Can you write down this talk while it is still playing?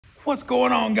What's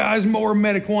going on, guys? Mower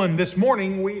Medic One. This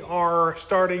morning we are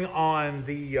starting on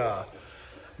the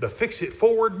Fix It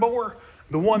Forward mower,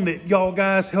 the one that y'all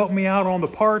guys helped me out on the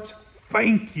parts.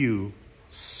 Thank you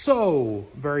so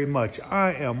very much.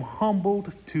 I am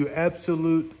humbled to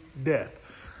absolute death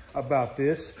about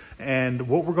this. And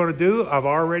what we're going to do,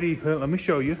 let me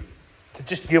show you. To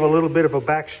just give a little bit of a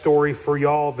backstory for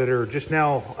y'all that are just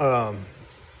now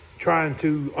trying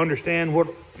to understand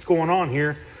what's going on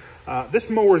here. This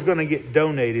mower is going to get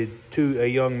donated to a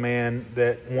young man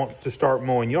that wants to start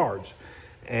mowing yards.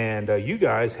 And you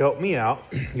guys helped me out.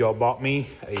 Y'all bought me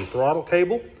a throttle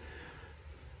cable.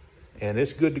 And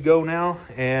it's good to go now.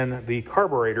 And the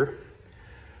carburetor,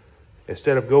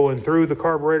 instead of going through the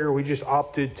carburetor, we just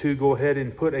opted to go ahead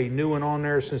and put a new one on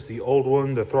there since the old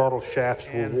one, the throttle shafts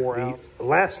were wore out. The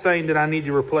last thing that I need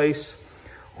to replace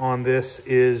on this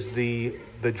is the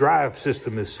drive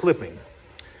system is slipping.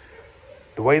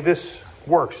 The way this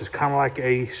works is kind of like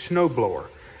a snow blower.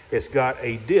 It's got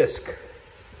a disc,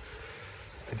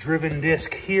 a driven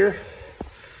disc here,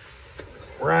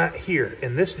 right here.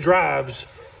 And this drives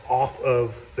off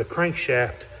of the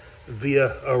crankshaft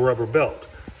via a rubber belt.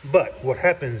 But what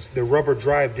happens, the rubber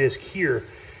drive disc here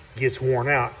gets worn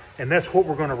out, and that's what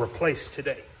we're going to replace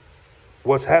today.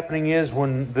 What's happening is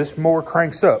when this mower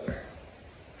cranks up,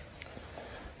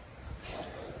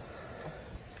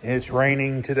 it's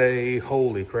raining today.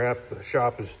 Holy crap, the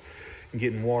shop is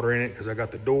getting water in it because I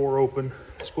got the door open.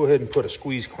 Let's go ahead and put a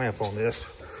squeeze clamp on this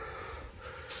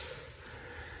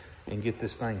and get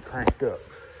this thing cranked up.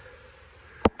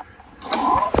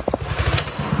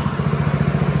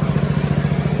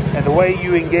 And the way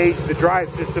you engage the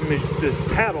drive system is this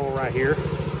paddle right here.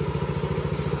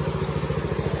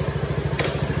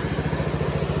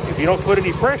 If you don't put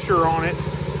any pressure on it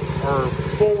or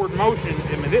forward motion,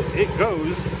 I mean, it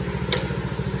goes.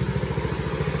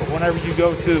 But whenever you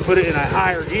go to put it in a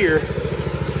higher gear, it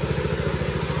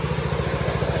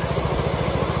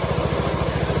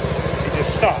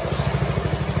just stops.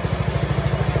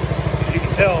 As you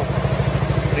can tell,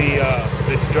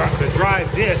 the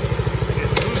drive disc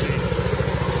is moving,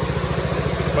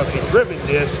 but the driven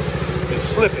disc is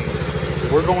slipping.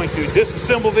 We're going to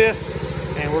disassemble this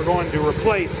and we're going to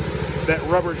replace that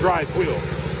rubber drive wheel.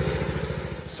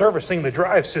 Servicing the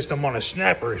drive system on a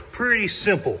snapper is pretty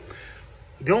simple.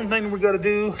 The only thing we got to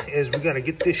do is we got to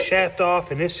get this shaft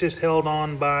off, and it's just held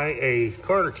on by a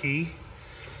Carter key.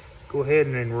 Go ahead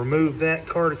and then remove that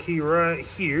Carter key right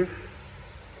here.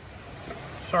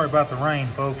 Sorry about the rain,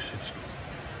 folks. It's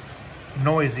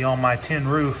noisy on my tin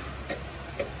roof.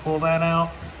 Pull that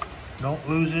out, don't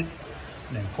lose it,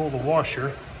 and then pull the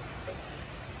washer,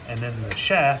 and then the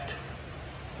shaft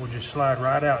will just slide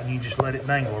right out, and you just let it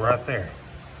dangle right there.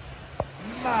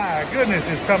 My goodness,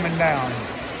 it's coming down.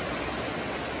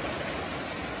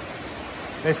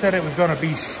 They said it was going to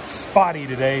be spotty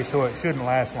today, so it shouldn't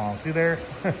last long. See there?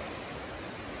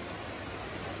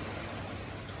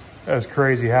 That's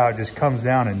crazy how it just comes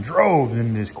down in droves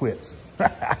and just quits.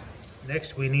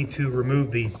 Next, we need to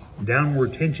remove the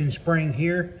downward tension spring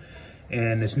here.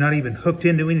 And it's not even hooked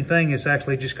into anything. It's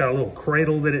actually just got a little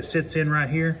cradle that it sits in right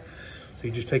here. So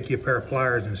you just take your pair of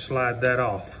pliers and slide that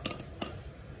off.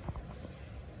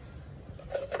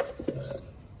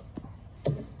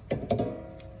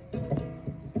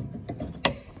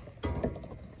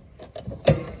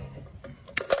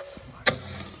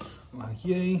 Like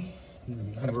yay. You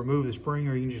can remove the spring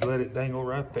or you can just let it dangle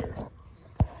right there.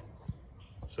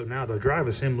 So now the drive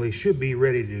assembly should be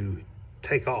ready to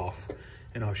take off.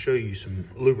 And I'll show you some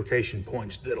lubrication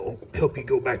points that'll help you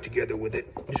go back together with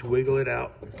it. Just wiggle it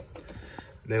out.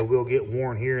 They will get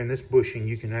worn here in this bushing.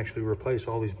 You can actually replace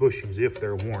all these bushings if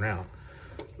they're worn out.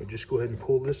 But just go ahead and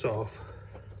pull this off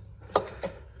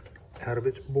out of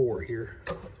its bore here.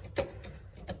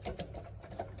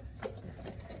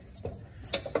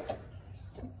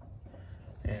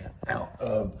 And out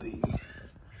of the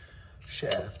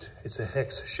shaft. It's a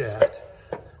hex shaft.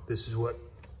 This is what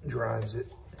drives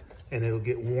it. And it'll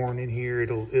get worn in here.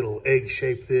 It'll egg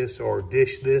shape this or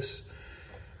dish this.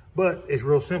 But it's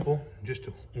real simple. Just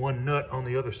one nut on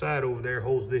the other side over there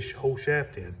holds this whole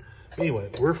shaft in. Anyway,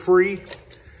 we're free.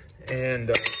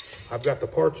 And I've got the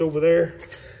parts over there.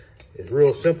 It's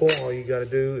real simple. All you got to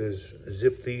do is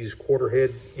zip these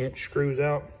 1/4 inch screws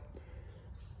out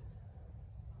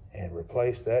and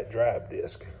replace that drive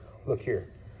disc. Look here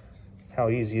how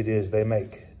easy it is they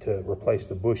make to replace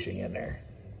the bushing in there.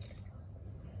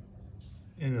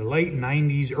 In the late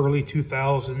 90s, early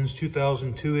 2000s,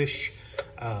 2002-ish,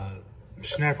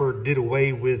 Snapper did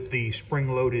away with the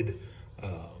spring-loaded,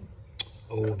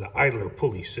 the idler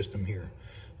pulley system here.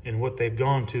 And what they've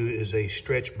gone to is a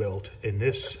stretch belt. And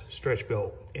this stretch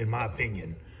belt, in my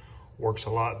opinion, works a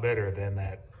lot better than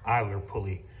that idler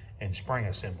pulley and spring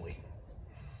assembly.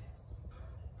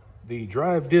 The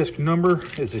drive disc number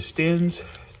is a Stens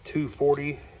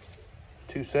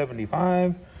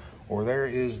 240-275, or there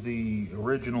is the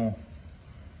original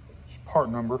part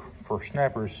number for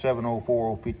snappers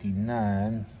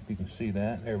 704059. If you can see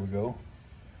that, there we go.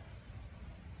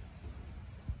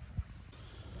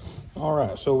 All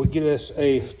right, so we get us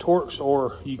a Torx,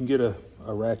 or you can get a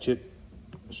ratchet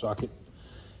socket.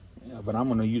 But I'm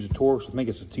gonna use a Torx. I think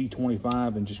it's a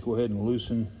T25, and just go ahead and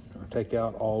loosen or take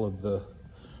out all of the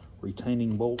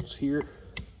retaining bolts here.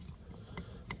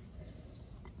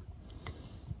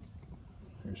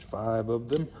 There's 5 of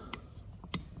them.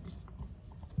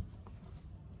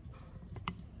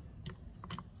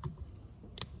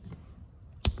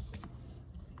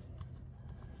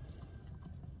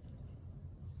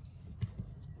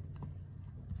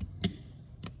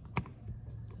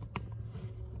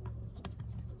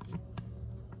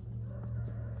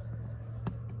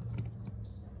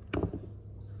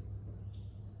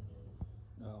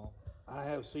 I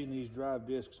have seen these drive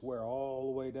discs wear all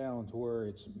the way down to where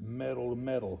it's metal to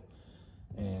metal,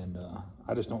 and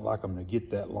I just don't like them to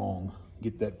get that long,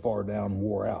 get that far down,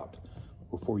 wore out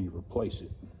before you replace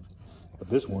it. But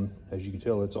this one, as you can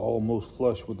tell, it's almost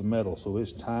flush with the metal, so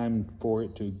it's time for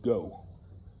it to go.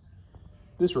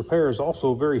 This repair is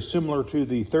also very similar to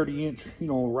the 30-inch,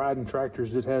 riding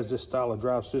tractors that has this style of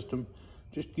drive system.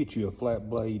 Just get you a flat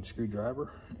blade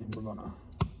screwdriver, and we're gonna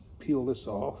peel this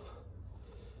off.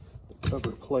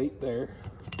 Cover plate there,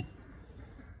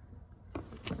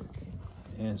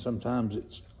 and sometimes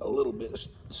it's a little bit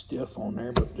stiff on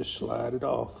there, but just slide it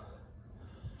off,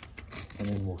 and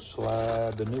then we'll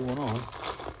slide the new one on.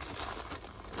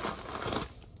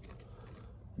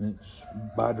 And it's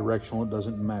bi-directional, it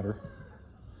doesn't matter.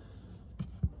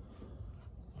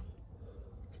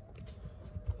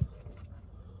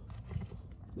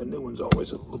 The new one's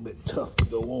always a little bit tough to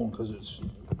go on because it's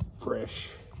fresh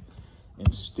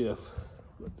and stiff,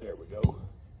 but there we go.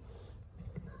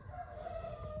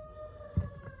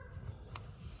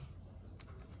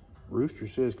 Rooster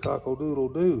says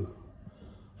cockle-doodle-doo.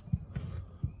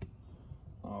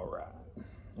 All right.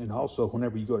 And also,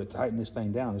 whenever you go to tighten this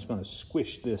thing down, it's going to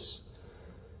squish this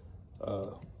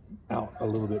out a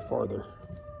little bit farther.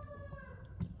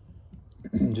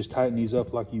 Just tighten these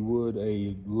up like you would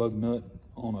a lug nut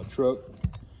on a truck.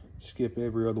 Skip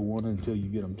every other one until you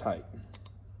get them tight.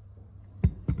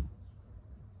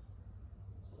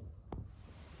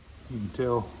 You can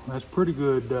tell that's pretty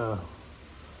good,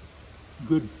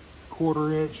 good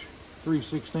 1/4 inch,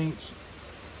 3/16,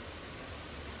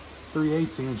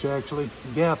 3/8 inch actually,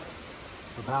 gap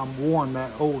of how worn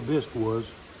that old disc was.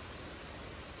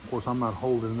 Of course, I'm not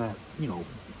holding that,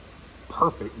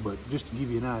 perfect, but just to give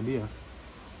you an idea.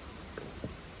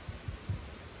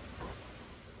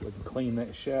 We can clean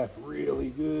that shaft really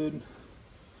good.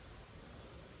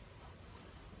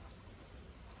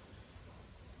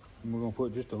 And we're gonna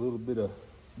put just a little bit of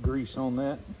grease on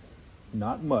that.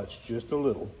 Not much, just a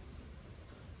little.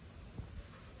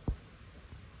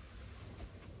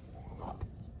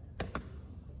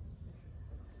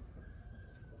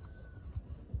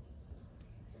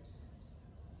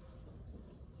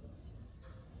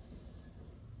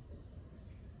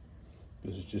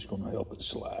 This is just gonna help it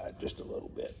slide just a little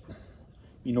bit.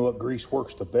 You know what grease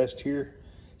works the best here?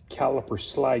 Caliper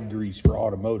slide grease for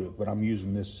automotive, but I'm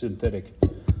using this synthetic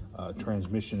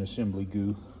transmission assembly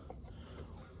goo.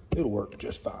 It'll work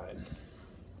just fine.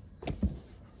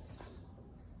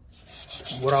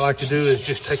 What I like to do is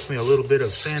just take me a little bit of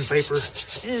sandpaper,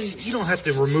 and you don't have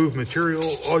to remove material.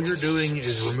 All you're doing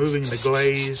is removing the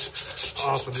glaze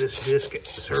off of this disc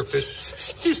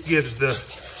surface. Just gives the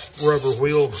rubber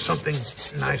wheel something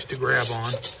nice to grab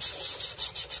on.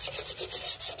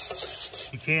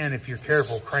 You can, if you're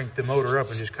careful, crank the motor up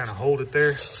and just kind of hold it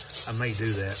there. I may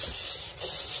do that.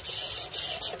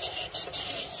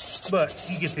 But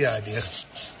you get the idea.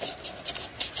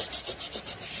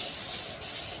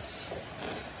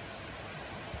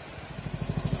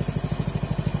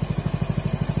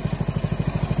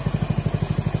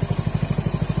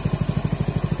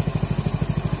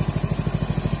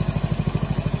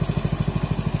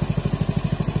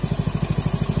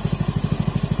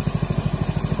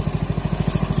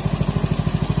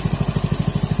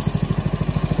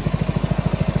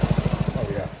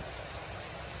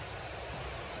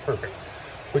 Perfect.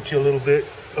 Put you a little bit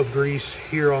of grease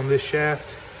here on this shaft.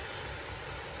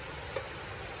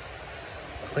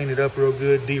 Clean it up real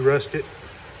good, de-rust it.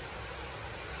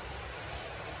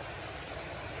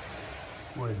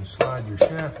 Go ahead and slide your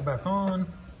shaft back on.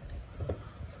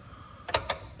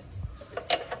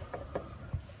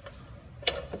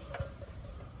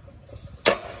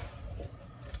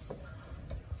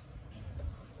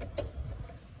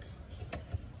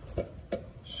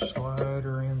 Slide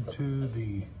her into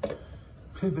the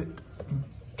pivot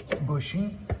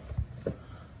bushing.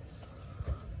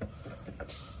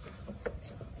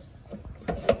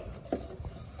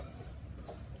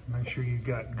 Make sure you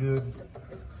got good,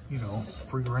 you know,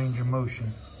 free range of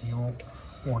motion. You won't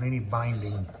want any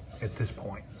binding at this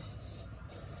point.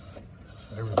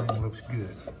 So everything looks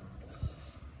good.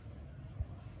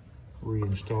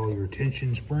 Reinstall your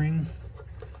tension spring.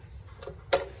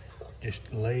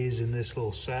 Just lays in this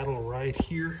little saddle right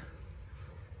here.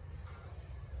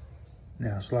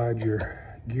 Now slide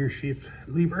your gear shift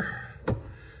lever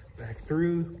back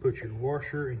through, put your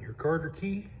washer and your garter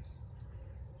key.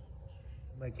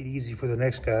 Make it easy for the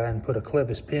next guy and put a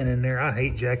clevis pin in there. I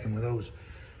hate jacking with those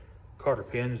garter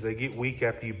pins. They get weak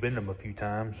after you bend them a few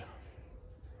times.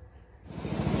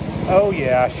 Oh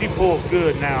yeah, she pulls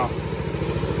good now.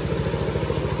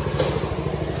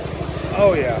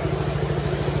 Oh yeah.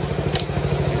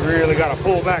 You really gotta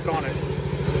pull back on it.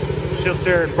 She'll sit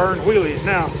there and burn wheelies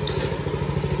now.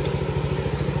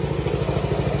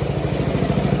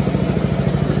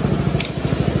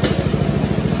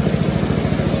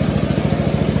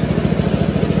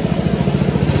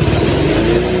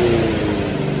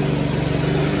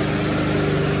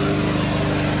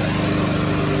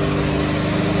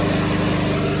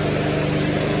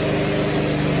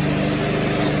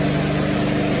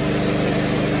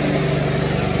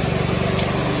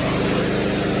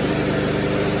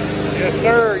 Yes,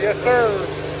 sir. Yes, sir.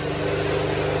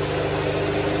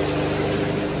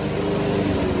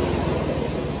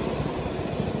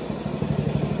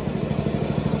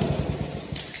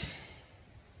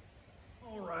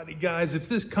 Alrighty, guys. If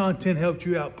this content helped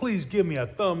you out, please give me a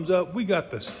thumbs up. We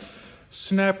got the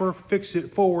Snapper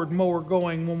Fix-It Forward mower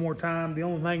going one more time. The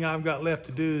only thing I've got left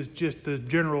to do is just the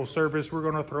general service. We're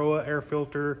going to throw an air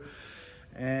filter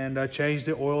and change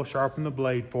the oil, sharpen the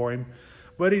blade for him.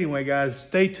 But anyway, guys,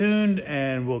 stay tuned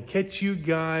and we'll catch you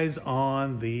guys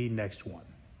on the next one.